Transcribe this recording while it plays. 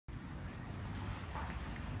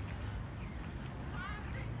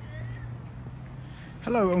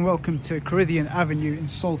Hello and welcome to Corinthian Avenue in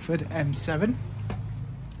Salford, M7.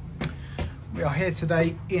 We are here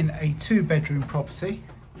today in a 2-bedroom property.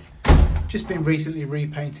 Just been recently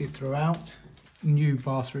repainted throughout. New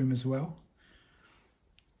bathroom as well.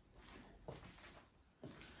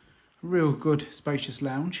 Real good spacious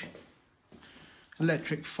lounge.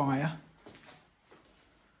 Electric fire.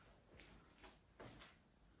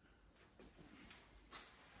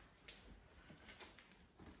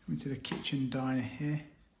 Into the kitchen diner here.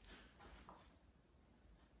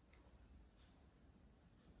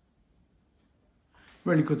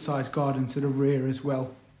 Really good sized garden to the rear as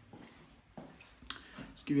well.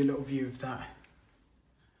 Let's give you a little view of that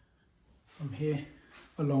from here,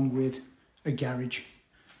 along with a garage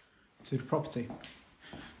to the property.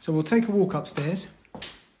 So we'll take a walk upstairs.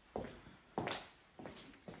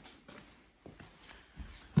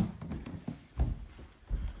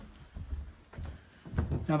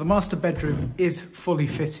 Now the master bedroom is fully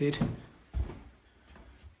fitted.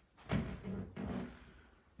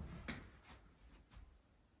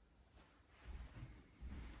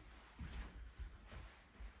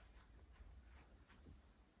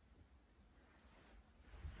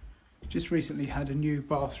 Just recently had a new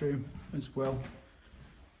bathroom as well.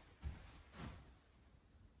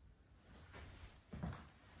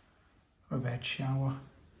 Overhead shower.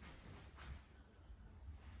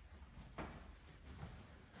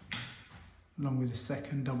 Along with a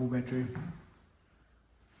second double bedroom.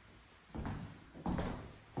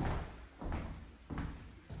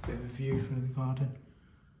 Bit of a view from the garden.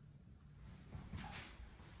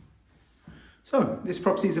 So, this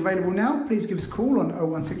property is available now. Please give us a call on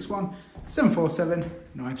 0161 747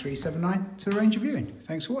 9379 to arrange a viewing.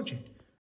 Thanks for watching.